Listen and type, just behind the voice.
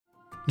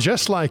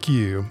Just like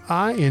you,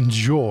 I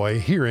enjoy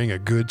hearing a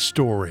good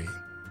story,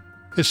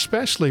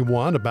 especially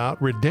one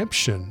about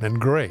redemption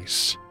and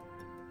grace.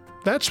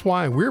 That's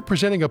why we're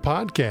presenting a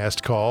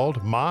podcast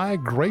called My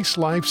Grace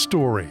Life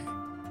Story.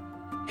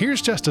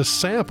 Here's just a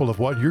sample of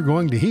what you're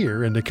going to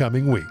hear in the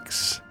coming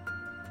weeks.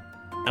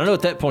 I know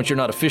at that point you're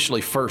not officially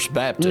First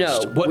Baptist.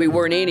 No, we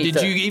weren't anything.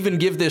 Did you even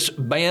give this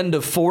band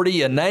of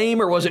 40 a name,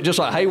 or was it just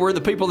like, hey, we're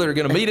the people that are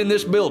going to meet in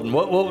this building?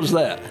 What was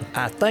that?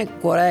 I think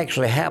what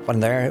actually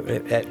happened there,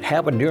 it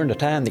happened during the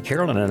time that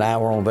Carolyn and I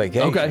were on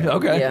vacation.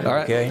 Okay, Yeah. all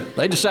right. Okay.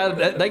 They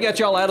decided, they got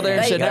y'all out of there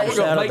and They said, now got we're us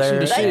going to out of make some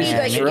there. They knew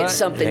decisions, they could right? get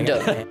something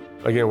done.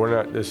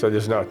 Again, this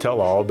is not a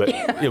tell-all, but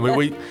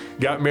we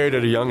got married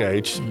at a young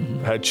age,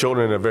 had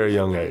children at a very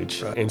young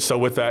age. Right. And so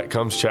with that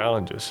comes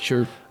challenges.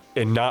 Sure.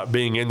 And not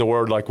being in the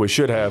Word like we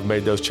should have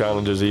made those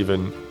challenges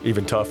even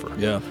tougher.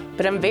 Yeah.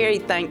 But I'm very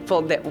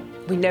thankful that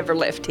we never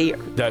left here.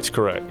 That's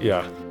correct,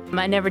 yeah.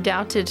 I never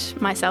doubted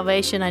my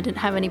salvation. I didn't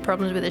have any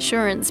problems with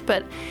assurance.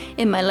 But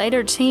in my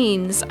later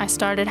teens, I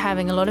started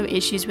having a lot of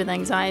issues with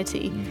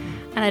anxiety.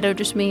 And I don't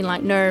just mean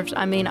like nerves.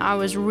 I mean, I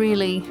was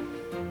really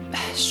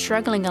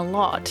struggling a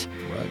lot.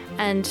 Right.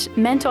 And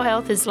mental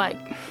health is like,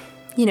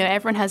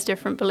 everyone has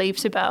different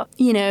beliefs about,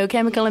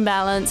 chemical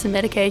imbalance and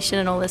medication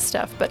and all this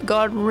stuff. But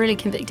God really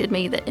convicted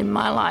me that in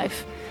my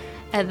life,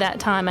 at that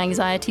time,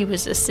 anxiety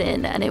was a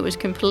sin and it was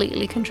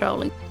completely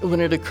controlling. When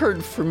it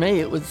occurred for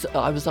me, it was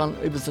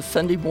a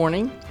Sunday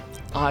morning.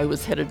 I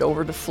was headed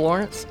over to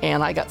Florence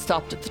and I got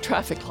stopped at the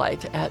traffic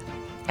light at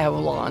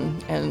Avalon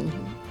and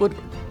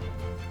Woodward.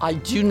 I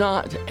do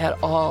not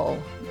at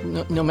all,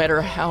 no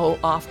matter how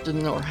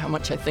often or how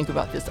much I think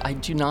about this, I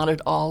do not at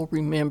all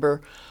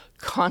remember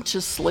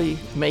consciously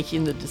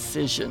making the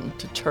decision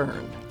to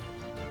turn.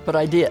 But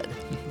I did.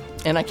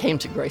 And I came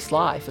to Grace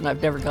Life, and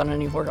I've never gone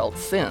anywhere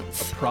else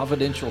since.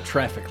 Providential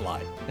traffic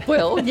light.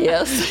 Well,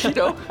 yes,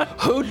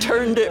 who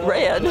turned it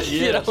red? Is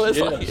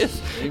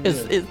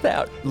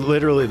that.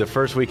 Literally the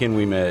first weekend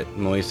we met,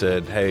 Emily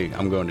said, hey,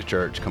 I'm going to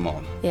church, come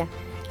on. Yeah.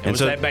 And was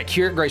that back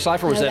here at Grace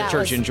Life, or was No, that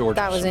church in Georgia?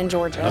 That was in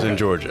Georgia. I was in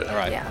Georgia. All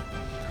right. Yeah.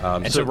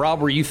 And so, Rob,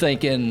 were you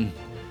thinking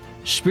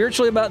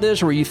spiritually about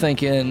this, or were you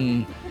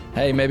thinking,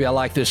 hey, maybe I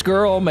like this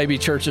girl, maybe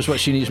church is what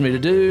she needs me to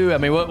do? I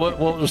mean, what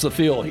was the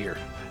feel here?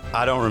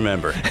 I don't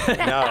remember.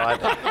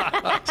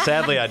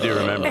 Sadly, I do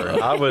remember.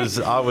 I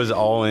was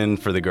all in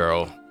for the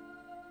girl.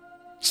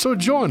 So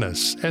join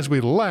us as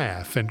we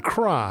laugh and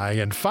cry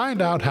and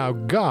find out how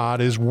God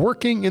is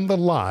working in the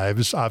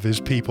lives of His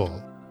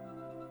people.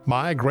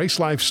 My Grace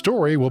Life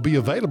Story will be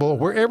available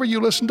wherever you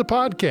listen to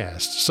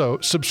podcasts, so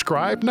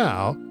subscribe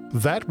now.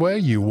 That way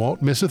you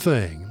won't miss a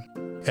thing.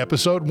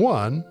 Episode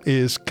 1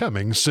 is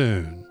coming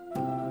soon.